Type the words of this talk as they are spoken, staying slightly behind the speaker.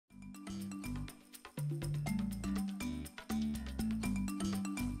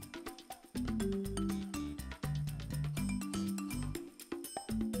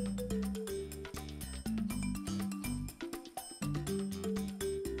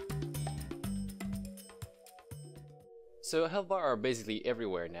So Healthbar are basically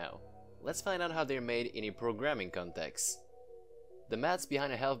everywhere now. Let's find out how they're made in a programming context. The maths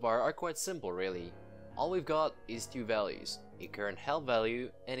behind a Healthbar are quite simple really. All we've got is two values, a current health value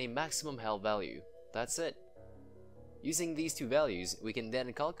and a maximum health value. That's it. Using these two values, we can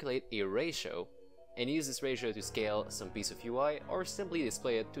then calculate a ratio and use this ratio to scale some piece of UI or simply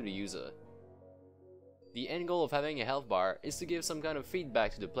display it to the user. The end goal of having a health bar is to give some kind of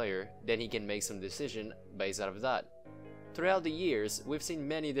feedback to the player, then he can make some decision based out of that. Throughout the years, we've seen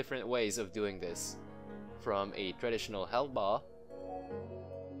many different ways of doing this, from a traditional health bar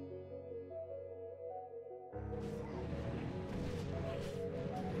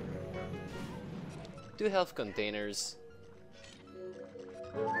to health containers,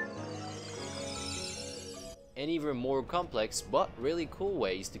 and even more complex but really cool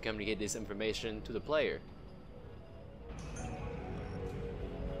ways to communicate this information to the player.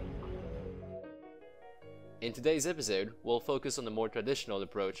 In today's episode, we'll focus on the more traditional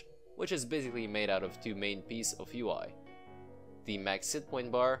approach, which is basically made out of two main pieces of UI. The max hit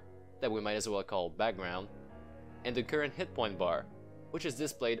point bar, that we might as well call background, and the current hit point bar, which is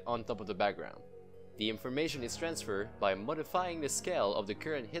displayed on top of the background. The information is transferred by modifying the scale of the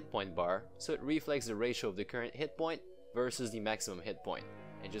current hit point bar so it reflects the ratio of the current hit point versus the maximum hit point.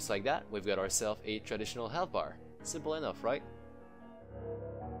 And just like that, we've got ourselves a traditional health bar. Simple enough, right?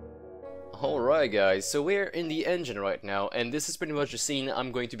 Alright guys, so we're in the engine right now, and this is pretty much the scene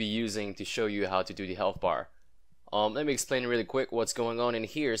I'm going to be using to show you how to do the health bar. Let me explain really quick what's going on in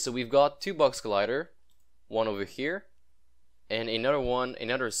here. So we've got two box collider, one over here, and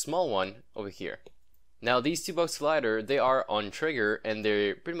another small one over here. Now these two box collider, they are on trigger and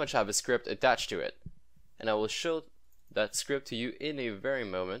they pretty much have a script attached to it. And I will show that script to you in a very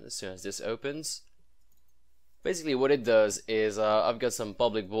moment as soon as this opens. Basically what it does is, I've got some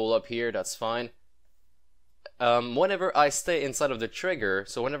public bool up here, that's fine. Whenever I stay inside of the trigger,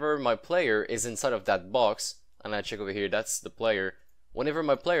 so whenever my player is inside of that box, and I check over here, that's the player. Whenever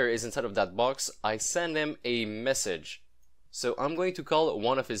my player is inside of that box, I send him a message. So I'm going to call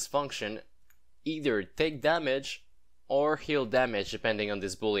one of his function either take damage or heal damage depending on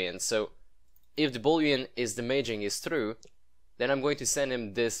this boolean. So if the boolean is damaging is true, then I'm going to send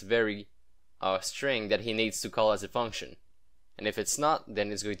him this very string that he needs to call as a function. And if it's not,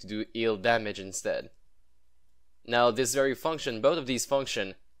 then it's going to do heal damage instead. Now this very function, both of these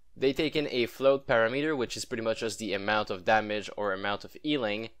functions, they take in a float parameter, which is pretty much just the amount of damage or amount of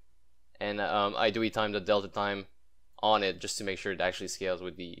healing, and I do time the delta time on it just to make sure it actually scales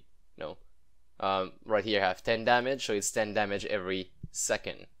with the, right here I have 10 damage, so it's 10 damage every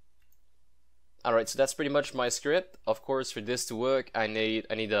second. Alright, so that's pretty much my script. Of course, for this to work, I need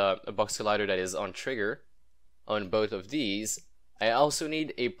a box collider that is on trigger on both of these. I also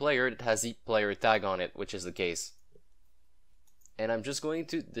need a player that has the player tag on it, which is the case. And I'm just going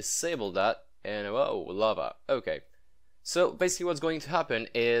to disable that, and whoa, lava. Okay. So basically what's going to happen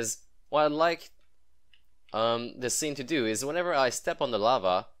is, what I'd like this scene to do is whenever I step on the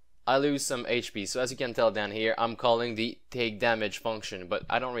lava, I lose some HP. So as you can tell down here, I'm calling the take damage function, but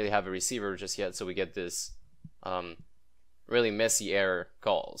I don't really have a receiver just yet, so we get this really messy error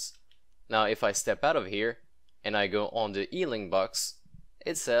calls. Now if I step out of here and I go on the healing box,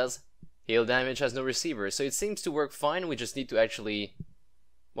 it says heal damage has no receiver. So it seems to work fine. We just need to actually,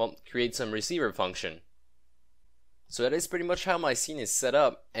 well, create some receiver function. So that is pretty much how my scene is set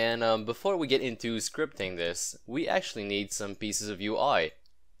up, and before we get into scripting this, we actually need some pieces of UI.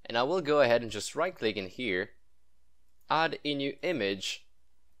 And I will go ahead and just right click in here, add a new image,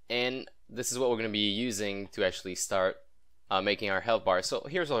 and this is what we're going to be using to actually start making our health bar. So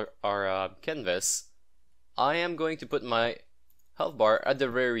here's our canvas. I am going to put my health bar at the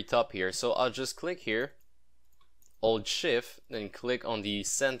very top here, so I'll just click here, hold shift, then click on the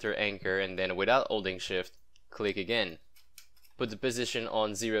center anchor, and then without holding shift, click again. Put the position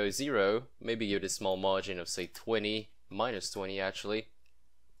on 0, 0, maybe give it a small margin of say 20, minus 20 actually.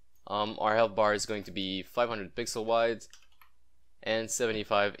 Our health bar is going to be 500 pixel wide and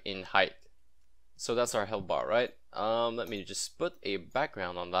 75 in height. So that's our health bar, right? Let me just put a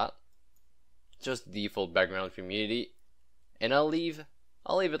background on that. Just default background from Unity. And I'll leave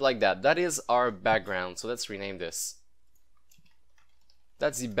it like that. That is our background, so let's rename this.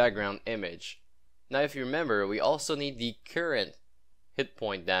 That's the background image. Now if you remember, we also need the current hit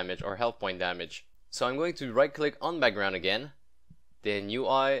point damage or health point damage. So I'm going to right click on background again, then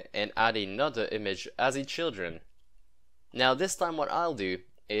UI, and add another image as a children. Now this time what I'll do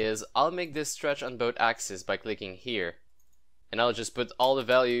is I'll make this stretch on both axes by clicking here, and I'll just put all the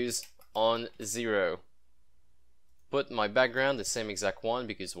values on 0. Put my background the same exact one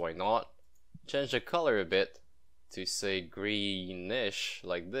because why not. Change the color a bit, to say greenish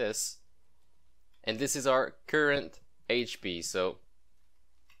like this, and this is our current HP, so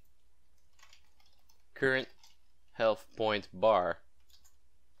current health point bar.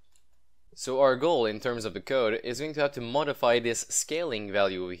 So our goal in terms of the code is going to have to modify this scaling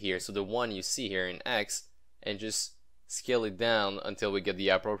value over here, so the one you see here in X, and just scale it down until we get the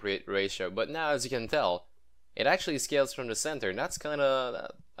appropriate ratio. But now, as you can tell, it actually scales from the center, and that's kind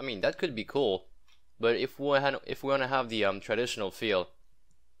of, I mean, that could be cool. But if we want to have the traditional feel,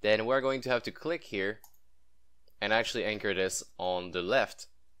 then we're going to have to click here and actually anchor this on the left.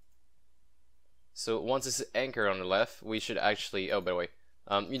 So once it's anchored on the left, we should actually, oh, by the way,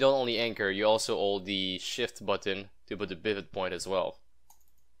 you don't only anchor, you also hold the shift button to put the pivot point as well.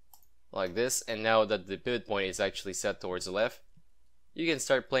 Like this, and now that the pivot point is actually set towards the left, you can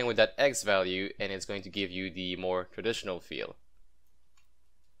start playing with that X value and it's going to give you the more traditional feel.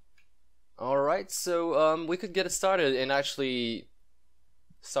 Alright, so we could get it started and actually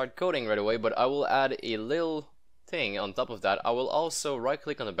start coding right away, but I will add a little thing on top of that. I will also right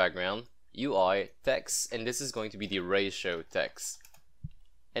click on the background, UI, text, and this is going to be the ratio text.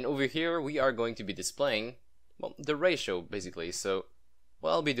 And over here we are going to be displaying, well, the ratio basically. So what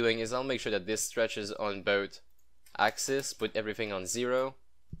I'll be doing is I'll make sure that this stretches on both axes, put everything on 0,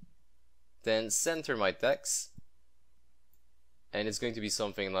 then center my text, and it's going to be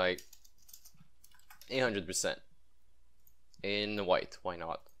something like 100% in white, why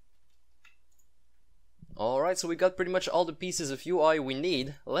not? Alright, so we got pretty much all the pieces of UI we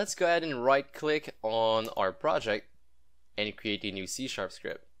need. Let's go ahead and right click on our project and create a new C#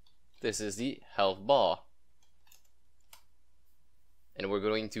 script. This is the Healthbar. And we're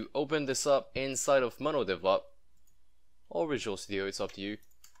going to open this up inside of MonoDevelop or Visual Studio, it's up to you.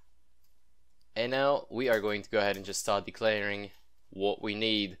 And now we are going to go ahead and just start declaring what we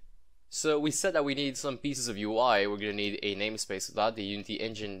need. So we said that we need some pieces of UI. We're going to need a namespace for that, the Unity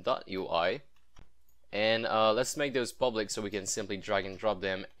engine.ui. And let's make those public so we can simply drag and drop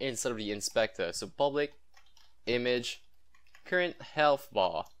them inside of the inspector. So public image current health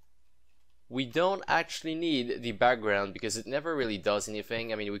bar. We don't actually need the background because it never really does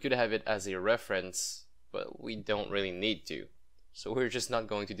anything. I mean, we could have it as a reference, but we don't really need to. So we're just not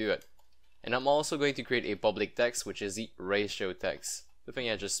going to do it. And I'm also going to create a public text, which is the ratio text, the thing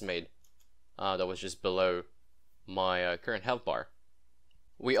I just made. That was just below my current health bar.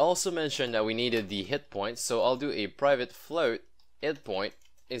 We also mentioned that we needed the hit point, so I'll do a private float hit point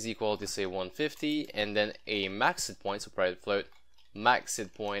is equal to say 150, and then a max hit point, so private float max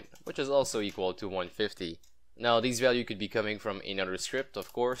hit point, which is also equal to 150. Now these values could be coming from another script,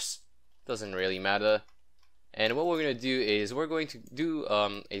 of course, doesn't really matter. And what we're going to do is we're going to do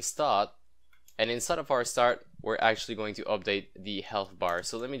a start, and inside of our start we're actually going to update the health bar.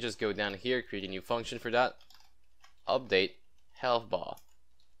 So let me just go down here, create a new function for that, update health bar.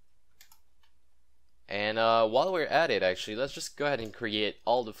 And while we're at it, actually, let's just go ahead and create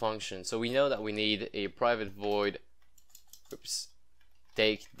all the functions. So we know that we need a private void, oops,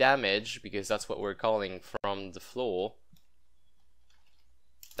 take damage, because that's what we're calling from the floor.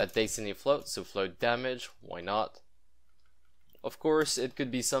 That takes any float, so float damage, why not? Of course, it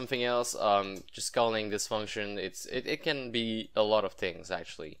could be something else. Just calling this function, it can be a lot of things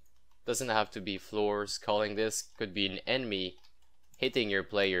actually. Doesn't have to be floors. Calling this could be an enemy hitting your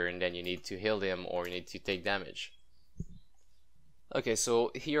player and then you need to heal them or you need to take damage. Okay,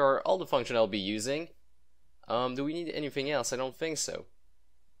 so here are all the functions I'll be using. Do we need anything else? I don't think so.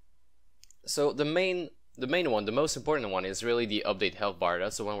 So the main one, the most important one, is really the update health bar.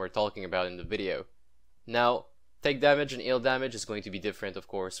 That's the one we're talking about in the video. Now, take damage and heal damage is going to be different, of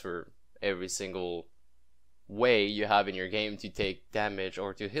course, for every single way you have in your game to take damage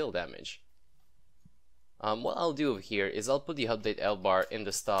or to heal damage. What I'll do over here is I'll put the update health bar in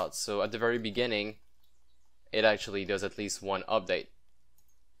the start, so at the very beginning it actually does at least one update.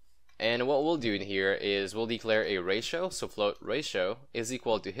 And what we'll do in here is we'll declare a ratio, so float ratio is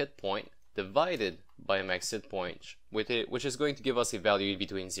equal to hit point divided by max hit point, which is going to give us a value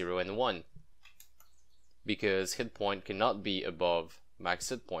between 0 and 1, because hit point cannot be above max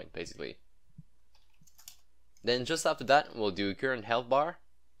hit point basically. Then just after that we'll do current health bar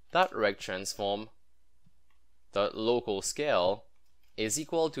dot rect transform dot local scale is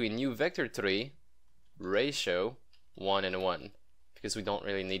equal to a new vector3 ratio 1 and 1, because we don't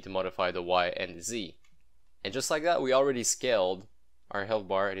really need to modify the y and the z. And just like that, we already scaled our health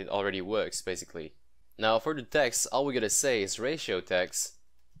bar and it already works basically. Now for the text, all we gotta say is ratio text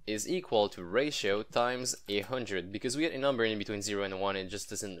is equal to ratio times 100, because we get a number in between 0 and 1 and it just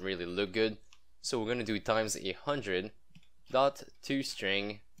doesn't really look good. So we're gonna do times 100 dot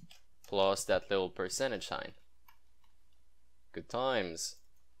toString plus that little percentage sign. Good times.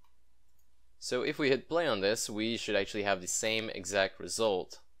 So if we hit play on this, we should actually have the same exact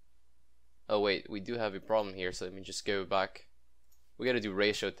result. Oh wait, we do have a problem here, so let me just go back. We gotta do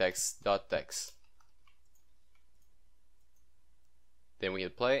ratio text dot text. Then we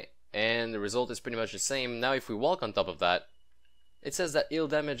hit play, and the result is pretty much the same. Now if we walk on top of that, it says that ill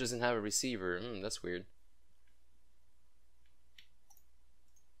damage doesn't have a receiver. That's weird.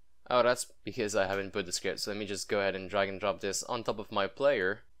 Oh, that's because I haven't put the script, so let me just go ahead and drag and drop this on top of my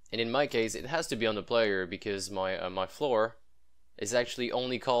player. And in my case, it has to be on the player because my floor is actually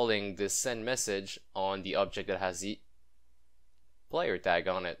only calling this send message on the object that has the player tag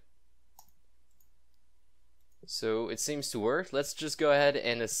on it. So it seems to work. Let's just go ahead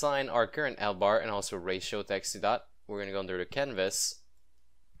and assign our current Healthbar and also ratio text to that. We're gonna go under the canvas,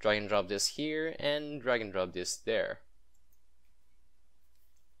 drag and drop this here, and drag and drop this there.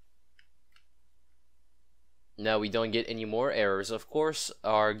 Now we don't get any more errors. Of course,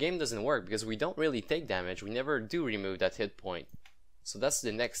 our game doesn't work because we don't really take damage. We never do remove that hit point. So that's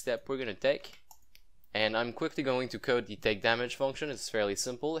the next step we're gonna take. And I'm quickly going to code the take damage function. It's fairly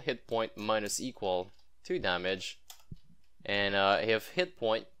simple. Hit point minus equal to damage. And if hit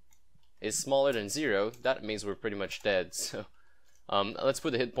point is smaller than 0, that means we're pretty much dead. So let's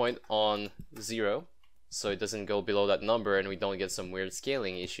put the hit point on 0 so it doesn't go below that number and we don't get some weird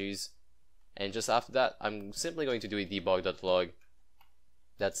scaling issues. And just after that, I'm simply going to do a debug.log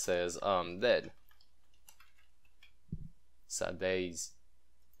that says dead. Sad days.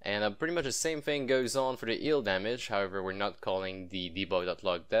 And pretty much the same thing goes on for the ill damage. However, we're not calling the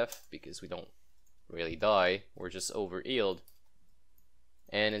debug.log death because we don't really die. We're just over illed.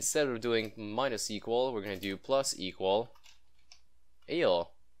 And instead of doing minus equal, we're going to do plus equal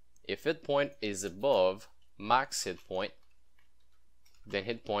ill. If hit point is above max hit point, then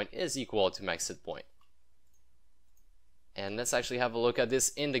hit point is equal to max hit point. And let's actually have a look at this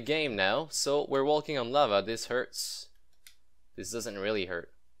in the game now. So we're walking on lava. This hurts. This doesn't really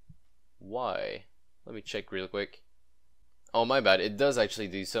hurt. Why? Let me check real quick. Oh, my bad. It does actually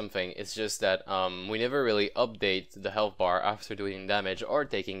do something. It's just that we never really update the health bar after doing damage or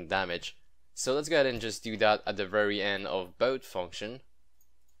taking damage. So let's go ahead and just do that at the very end of both function.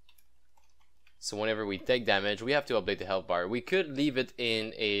 So whenever we take damage, we have to update the health bar. We could leave it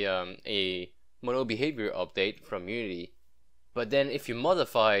in a mono behavior update from Unity, but then if you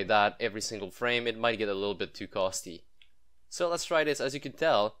modify that every single frame, it might get a little bit too costly. So let's try this. As you can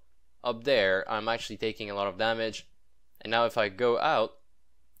tell, up there, I'm actually taking a lot of damage, and now if I go out,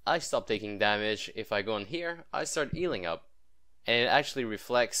 I stop taking damage. If I go in here, I start healing up, and it actually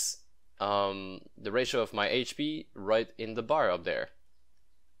reflects the ratio of my HP right in the bar up there.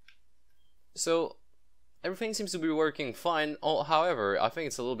 So everything seems to be working fine. However, I think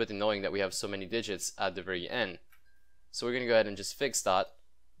it's a little bit annoying that we have so many digits at the very end. So we're gonna go ahead and just fix that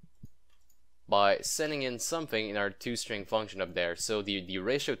by sending in something in our toString function up there. So the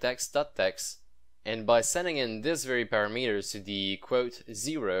ratio text dot text, and by sending in this very parameters to the quote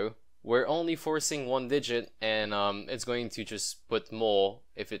 0, we're only forcing one digit, and it's going to just put more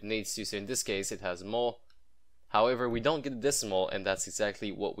if it needs to. So in this case, it has more. However, we don't get a decimal, and that's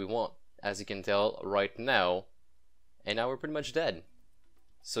exactly what we want, as you can tell right now. And now we're pretty much dead.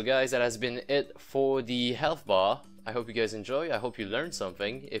 So guys, that has been it for the health bar. I hope you guys enjoy. I hope you learned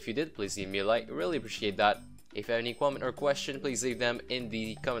something. If you did, please leave me a like. Really appreciate that. If you have any comment or question, please leave them in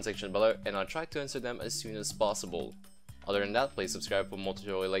the comment section below, and I'll try to answer them as soon as possible. Other than that, please subscribe for more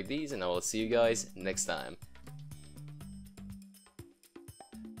tutorials like these, and I will see you guys next time.